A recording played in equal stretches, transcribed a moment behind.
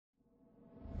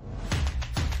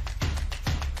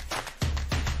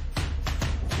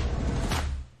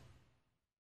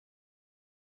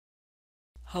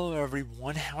Hello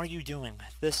everyone, how are you doing?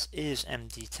 This is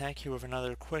MD Tech here with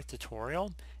another quick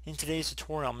tutorial. In today's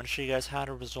tutorial, I'm going to show you guys how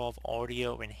to resolve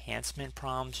audio enhancement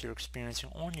problems you're experiencing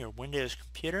on your Windows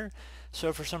computer. So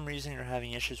if for some reason you're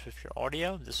having issues with your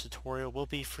audio, this tutorial will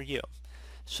be for you.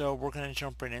 So we're going to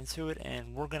jump right into it,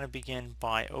 and we're going to begin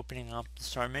by opening up the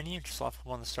start menu. Just left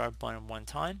click on the start button one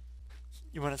time.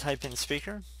 You want to type in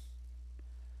speaker.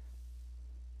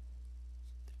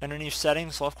 Underneath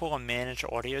settings, left click on manage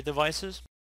audio devices.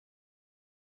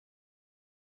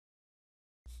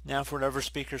 Now for whatever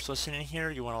speaker's listening here,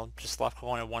 you want to just left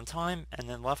click on it one time and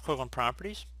then left click on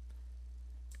properties.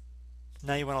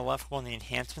 Now you want to left click on the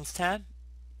enhancements tab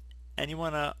and you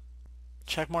want to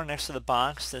check mark next to the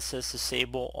box that says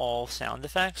disable all sound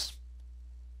effects.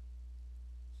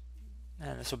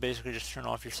 And this will basically just turn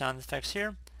off your sound effects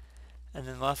here. And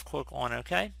then left click on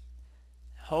OK.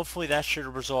 Hopefully that should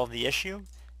resolve the issue.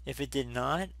 If it did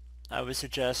not, I would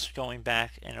suggest going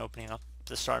back and opening up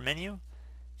the start menu.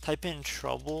 Type in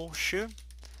troubleshoot.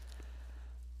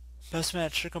 Best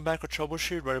match should come back with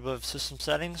troubleshoot right above system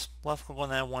settings. Left click on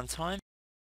that one time.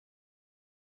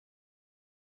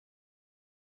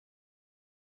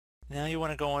 Now you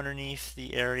want to go underneath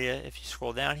the area, if you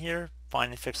scroll down here,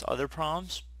 find and fix other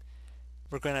problems.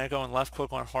 We're going to go and left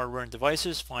click on hardware and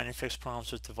devices, find and fix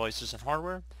problems with devices and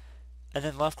hardware, and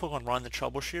then left click on run the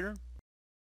troubleshooter.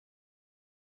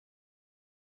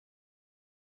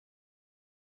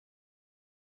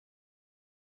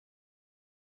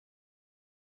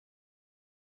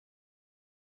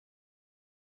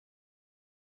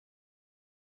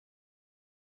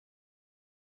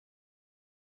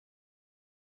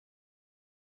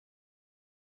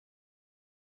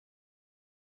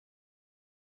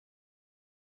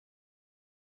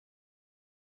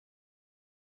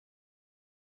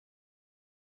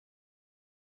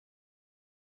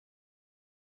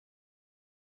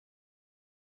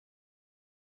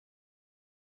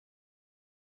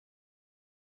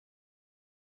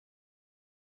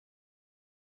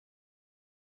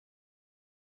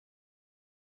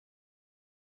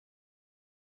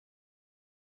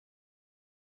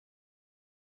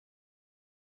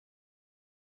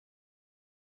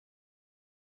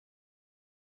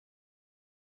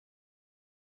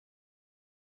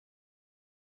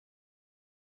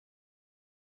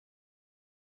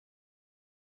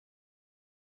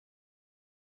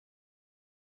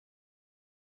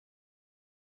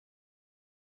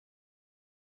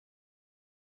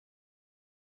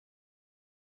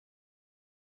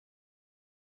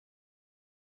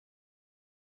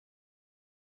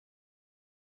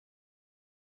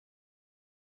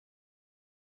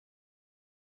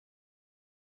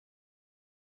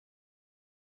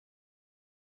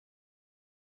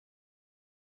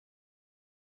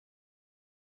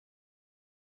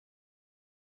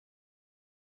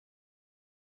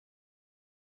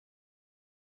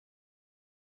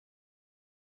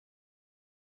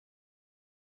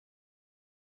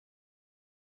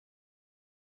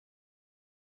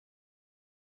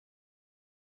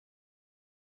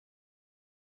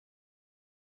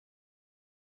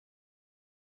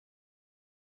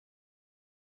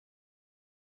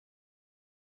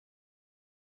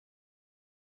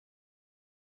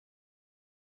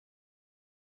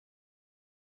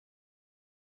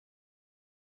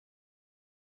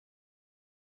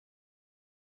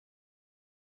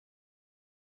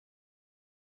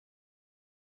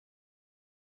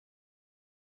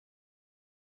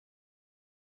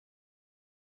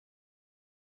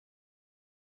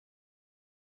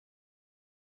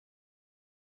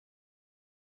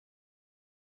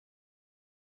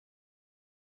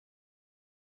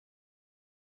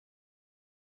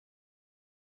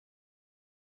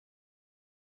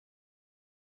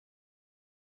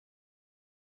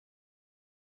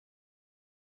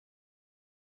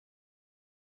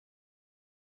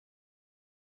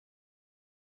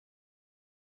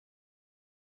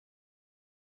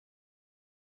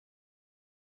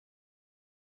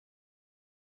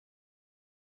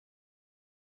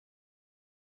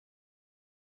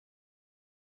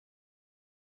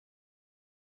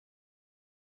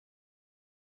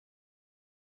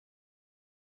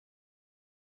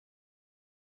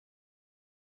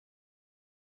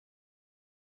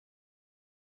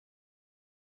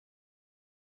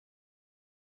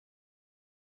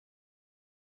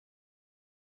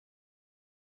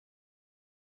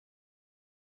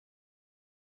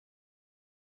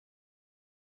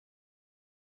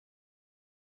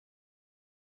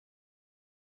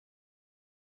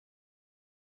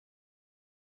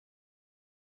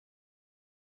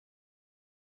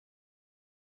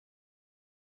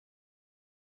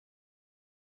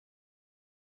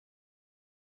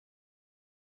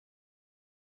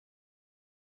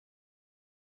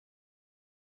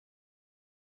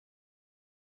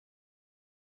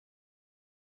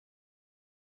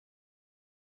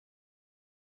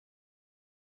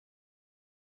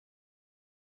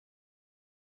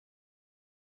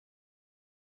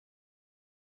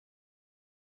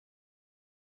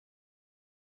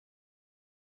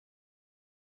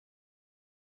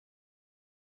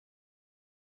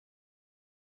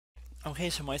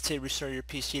 Okay, so I might say restart your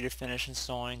PC to finish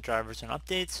installing drivers and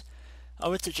updates. I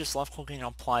would suggest left clicking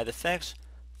on apply the fix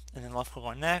and then left click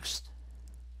on next.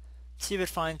 See if it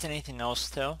finds anything else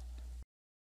too.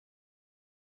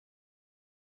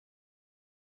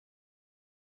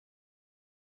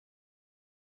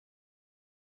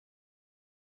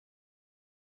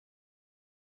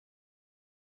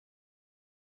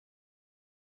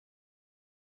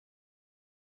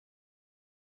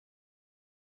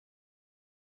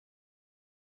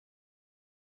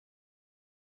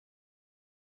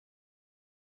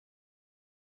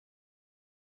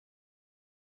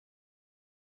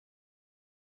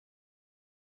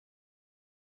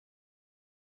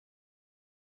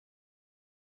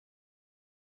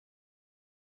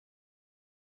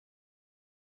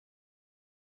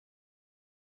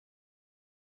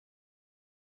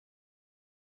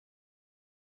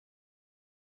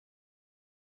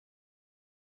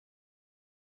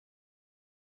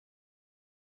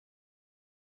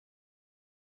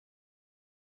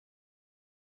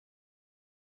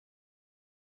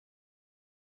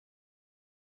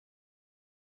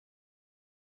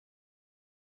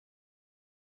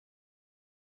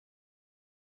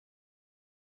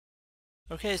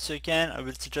 Okay, so again, I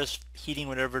would suggest heating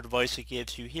whatever device it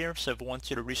gives you here. So if it wants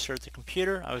you to restart the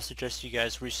computer, I would suggest you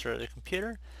guys restart the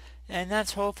computer. And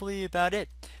that's hopefully about it.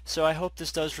 So I hope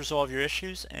this does resolve your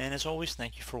issues. And as always,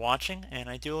 thank you for watching. And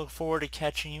I do look forward to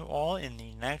catching you all in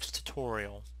the next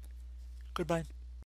tutorial. Goodbye.